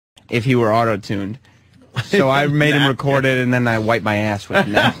if he were auto-tuned. So I made him record it, and then I wiped my ass with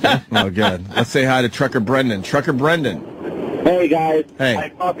it. Oh, good. Let's say hi to Trucker Brendan. Trucker Brendan. Hey, guys. Hey. I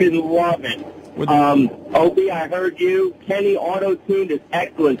fucking love it. Opie, I heard you. Kenny auto-tuned is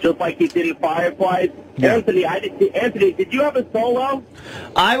excellent, just like he did in Fireflies. Yeah. Anthony, did you have a solo?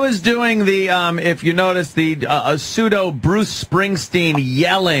 I was doing the, if you notice, the pseudo Bruce Springsteen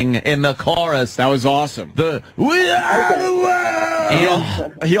yelling in the chorus. That was awesome. The "We are the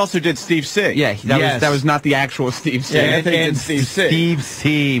world." He also did Steve C. Yeah, that was not the actual Steve C. Yeah, Anthony did Steve C. Steve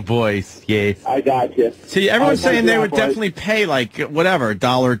C. voice, yes. I got you. See, everyone's saying they would definitely pay, like, whatever,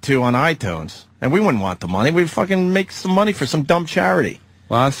 $1 or $2 on iTunes. And we wouldn't want the money. We'd fucking make some money for some dumb charity.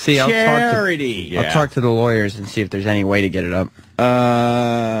 Well, I'll see. Charity. I'll talk to the lawyers and see if there's any way to get it up.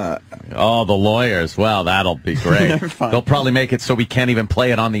 Oh, the lawyers. Well, that'll be great. They'll probably make it so we can't even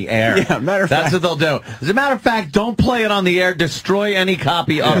play it on the air. Yeah, matter of fact. That's what they'll do. As a matter of fact, don't play it on the air. Destroy any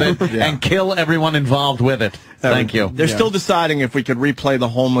copy of it and kill everyone involved with it. Thank you. They're still deciding if we could replay the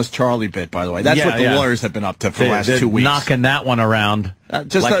homeless Charlie bit, by the way. That's what the lawyers have been up to for the last 2 weeks. Knocking that one around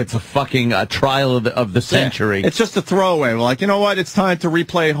just like it's a fucking trial of the century. It's just a throwaway. We're like, you know what? It's time to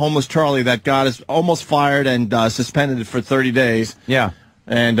replay Homeless Charlie that got us almost fired and suspended for 30 days. Yeah.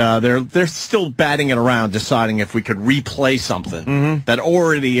 And they're still batting it around, deciding if we could replay something that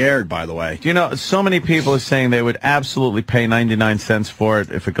already aired, by the way. You know, so many people are saying they would absolutely pay 99 cents for it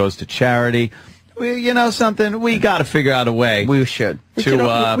if it goes to charity. You know something? We got to figure out a way. We should. We could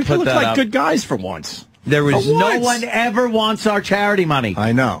look like up. good guys for once. There was no one ever wants our charity money.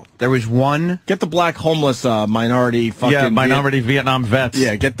 I know. There was one. Get the black homeless minority fucking minority Vietnam vets.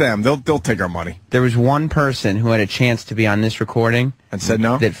 Yeah, get them. They'll take our money. There was one person who had a chance to be on this recording and said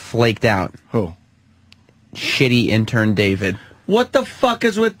no. That flaked out. Who? Shitty intern David. What the fuck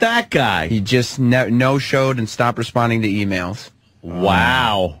is with that guy? He just no-showed and stopped responding to emails.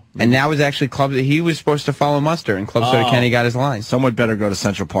 Wow. And that was actually Club. He was supposed to follow muster, and Club Soda Kenny got his line. Someone better go to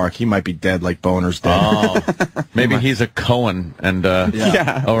Central Park. He might be dead like Boner's dead. Oh. Maybe he's a Cohen and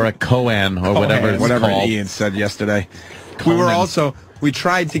or a Cohen or whatever it's called. Ian said yesterday. Conan. We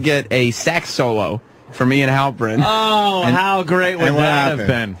tried to get a sax solo from Ian Halperin. Oh, how great would that have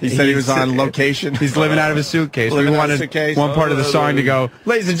been? He said he was on location. He's living out of a suitcase. We wanted one part of the song to go,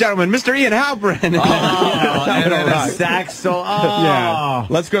 ladies and gentlemen, Mr. Ian Halperin. And then a sax solo. Oh. Yeah.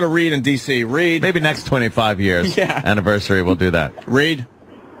 Let's go to Reed in D.C. Reed. Maybe next 25 years anniversary, we'll do that. Reed.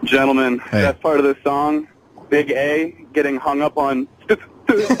 Gentlemen, that's part of the song, Big A, getting hung up on...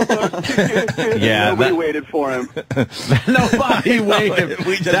 Nobody waited for him. Nobody waited.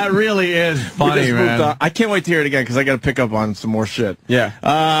 That really is funny, man. I can't wait to hear it again because I got to pick up on some more shit.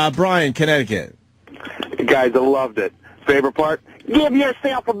 Yeah. Brian, Connecticut. Guys, I loved it. Favorite part? Give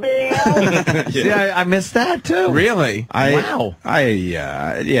yourself a bill. Yeah, I missed that too. Really? Wow.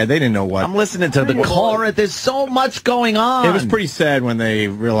 Yeah, they didn't know what. I'm listening to the chorus. There's so much going on. It was pretty sad when they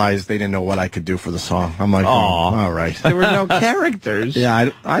realized they didn't know what I could do for the song. I'm like, all right. There were no characters. Yeah,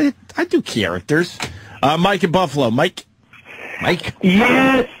 I do characters. Mike in Buffalo. Mike.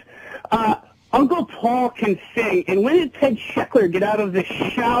 Yes. Uncle Paul can sing. And when did Ted Scheckler get out of the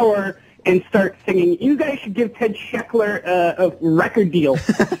shower and start singing? You guys should give Ted Scheckler a record deal.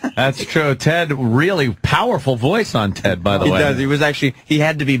 That's true. Ted, really powerful voice on Ted, by the way. He does. He was actually, he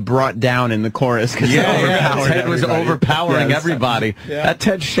had to be brought down in the chorus because Ted was overpowering everybody. Yeah. That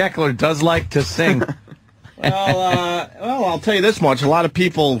Ted Scheckler does like to sing. Well, I'll tell you this much. A lot of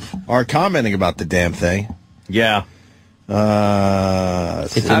people are commenting about the damn thing. Yeah. It's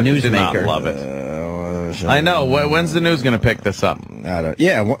a newsmaker. Love it. I know. When's the news going to pick this up?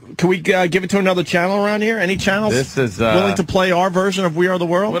 Can we give it to another channel around here? Any channels this is willing to play our version of We Are the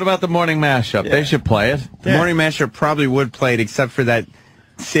World? What about the morning mashup? They should play it. The morning mashup probably would play it, except for that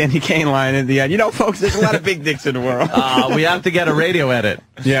Sandy Kane line at the end. You know, folks, there's a lot of big dicks in the world. We have to get a radio edit.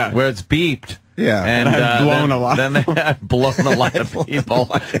 Yeah. Where it's beeped. Yeah, and I've blown a lot. Then they have blown a lot of people.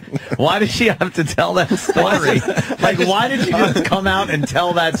 Why did she have to tell that story? Why did she just come out and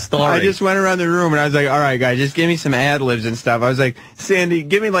tell that story? I just went around the room and I was like, all right, guys, just give me some ad-libs and stuff. I was like, Sandy,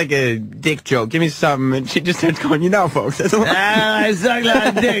 give me like a dick joke. Give me something. And she just starts going, you know, folks. I suck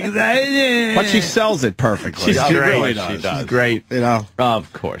like dicks. But she sells it perfectly. She's great. Really does. She does. She's great. You know.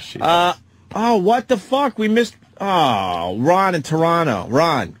 Of course she does. What the fuck? We missed... Oh, Ron in Toronto.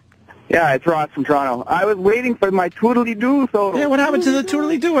 Ron. Yeah, it's Ross from Toronto. I was waiting for my toodly-doo, so... Yeah, what happened to the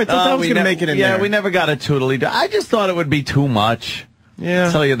toodly-doo? I thought that was going to make it in there. Yeah, we never got a toodly-doo. I just thought it would be too much.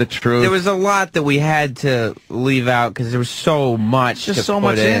 Tell you the truth. There was a lot that we had to leave out because there was so much. Just so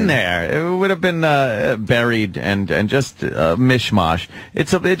much in there. It would have been buried and just mishmash.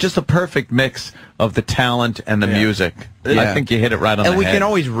 It's just a perfect mix of the talent and the music. I think you hit it right on the head. And we can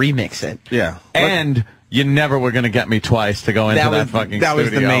always remix it. Yeah. And you never were going to get me twice to go into that fucking studio. That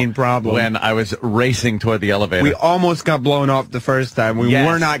was the main problem. When I was racing toward the elevator. We almost got blown up the first time. We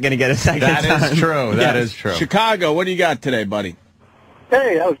were not going to get a second time. That is true. That is true. Chicago, what do you got today, buddy?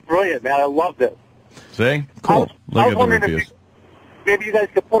 Hey, that was brilliant, man. I loved it. See? Cool. I was wondering if maybe you guys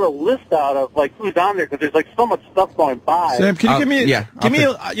could put a list out of like who's on there because there's like so much stuff going by. Sam, can you give me?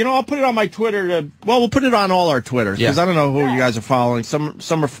 I'll put it on my Twitter. We'll put it on all our Twitters because I don't know who you guys are following. Some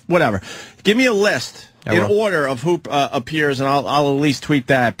are whatever. Give me a list in order of who appears, and I'll at least tweet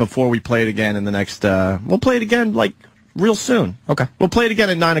that before we play it again in the next. We'll play it again like real soon. Okay. We'll play it again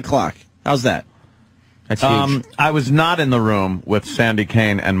at 9 o'clock. How's that? That's huge. I was not in the room with Sandy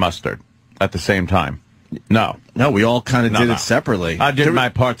Kane and Mustard at the same time. No, we all kind of did it separately. I did my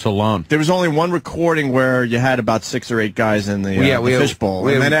parts alone. There was only one recording where you had about 6 or 8 guys in the fishbowl,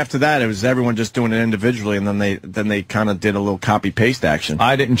 and then after that, it was everyone just doing it individually, and then they kind of did a little copy paste action.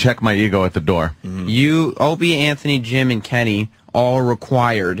 I didn't check my ego at the door. You, Opie, Anthony, Jim, and Kenny all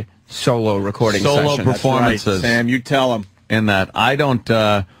required solo recording solo sessions. performances. Right, Sam, you tell them. In that, I'm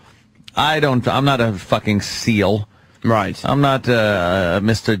not a fucking seal. Right. I'm not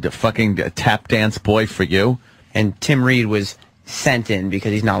Mr. fucking tap dance boy for you. And Tim Reed was sent in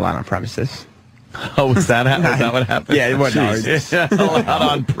because he's not allowed on premises. Oh, was that what happened? Yeah, it was. Allowed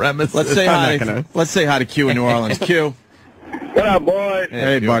on premises. Let's say hi to Q in New Orleans. Q. What up, boys?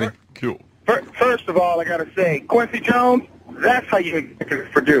 Hey, buddy. Q. First of all, I got to say, Quincy Jones, that's how you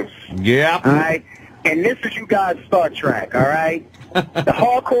produce. Yep. All right? And this is you guys' Star Trek, all right? The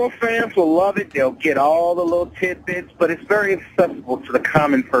hardcore fans will love it. They'll get all the little tidbits, but it's very accessible to the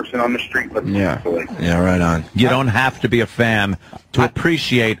common person on the street. Yeah, right on. You don't have to be a fan to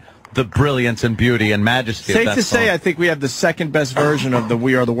appreciate the brilliance and beauty and majesty of that song. Safe to say, I think we have the second best version of the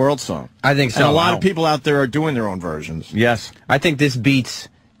We Are the World song. I think so. And a lot of people out there are doing their own versions. Yes. I think this beats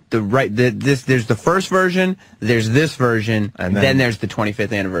there's the first version, there's this version, and then there's the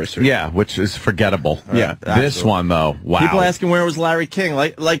 25th anniversary. Yeah, which is forgettable. Yeah. This one, though, wow. People asking where was Larry King.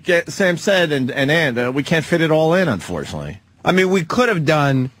 Like Sam said, and we can't fit it all in, unfortunately. I mean, we could have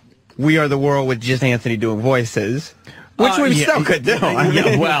done We Are the World with just Anthony doing voices. Which we still could do.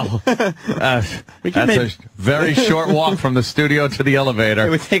 That's a very short walk from the studio to the elevator.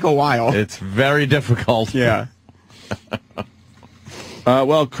 It would take a while. It's very difficult. Yeah.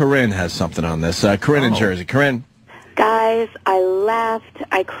 Well, Corinne has something on this. Corinne in Jersey. Corinne. Guys, I laughed,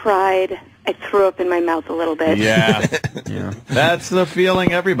 I cried, I threw up in my mouth a little bit. Yeah. That's the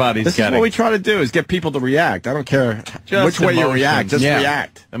feeling everybody's This getting. is what we try to do, is get people to react. I don't care Just which way you react. Just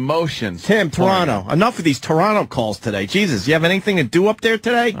react. Emotions. Tim, Toronto. Enough of these Toronto calls today. Jesus, you have anything to do up there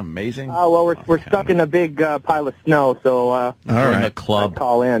today? Amazing. Well, we're stuck in a big pile of snow, so all right. The club. I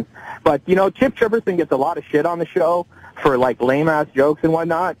call in. But, Chip Triberson gets a lot of shit on the show for, lame-ass jokes and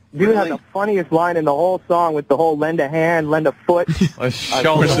whatnot. Dude had the funniest line in the whole song with the whole lend a hand, lend a foot. A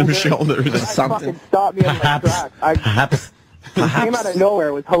shoulder. Some shoulders or That something. fucking stopped me in my tracks. Perhaps. It came out of nowhere.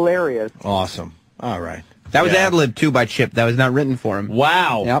 It was hilarious. Awesome. All right. That was ad-lib, too, by Chip. That was not written for him.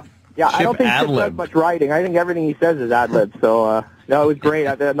 Wow. Yep. Yeah, I don't think Chip ad-lib. does much writing. I think everything he says is ad-lib. So, no, it was great.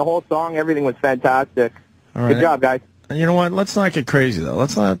 The whole song, everything was fantastic. All right. Good job, guys. You know what? Let's not get crazy, though.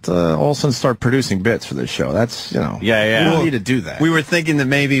 Let's not all of a sudden start producing bits for this show. That's, Yeah. We don't need to do that. We were thinking that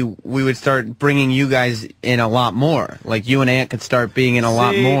maybe we would start bringing you guys in a lot more. Like you and Ant could start being in a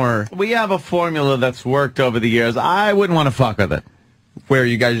lot more. We have a formula that's worked over the years. I wouldn't want to fuck with it. Where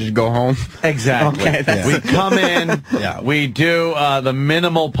you guys just go home? Exactly. Okay, we come in, we do the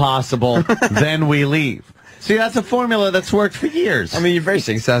minimal possible, then we leave. See, that's a formula that's worked for years. I mean, you're very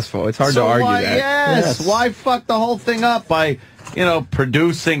successful. It's hard to argue that. Yes. Why fuck the whole thing up by,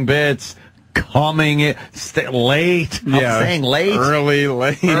 producing bits, coming in, late. I'm saying late. Early,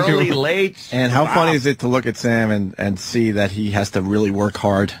 late. Early, late. And how funny is it to look at Sam and see that he has to really work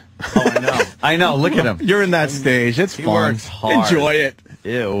hard? Oh, I know. I know. Look at him. You're in that stage. It's He fun. works hard. Enjoy it.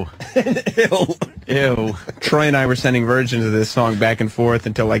 Ew. Ew. Ew. Troy and I were sending versions of this song back and forth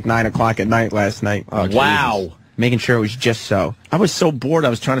until like 9 o'clock at night last night. Oh, wow. Jesus. Making sure it was just so. I was so bored. I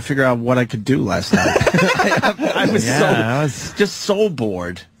was trying to figure out what I could do last night. I was just so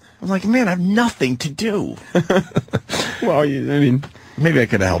bored. I was like, man, I have nothing to do. Well, maybe I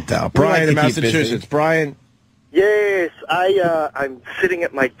could have helped out. Brian in Massachusetts. Brian. Yes, I'm sitting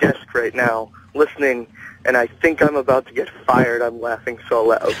at my desk right now listening, and I think I'm about to get fired. I'm laughing so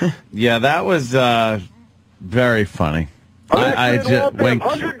loud. Yeah, that was very funny. I just when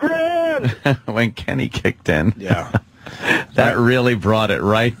 100 grand. when Kenny kicked in. Yeah. That really brought it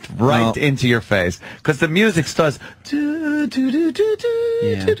right into your face. Because the music starts, and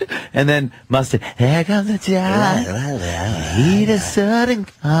then Mustard, here comes the time, heat a sudden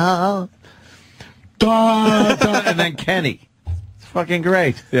call, and then Kenny. It's fucking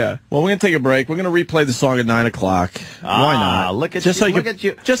great. Yeah. Well, we're going to take a break. We're going to replay the song at 9 o'clock. Why not? Look at just you. So Look at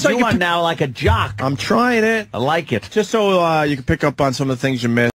you. Just so you are now like a jock. I'm trying it. I like it. Just so you can pick up on some of the things you missed.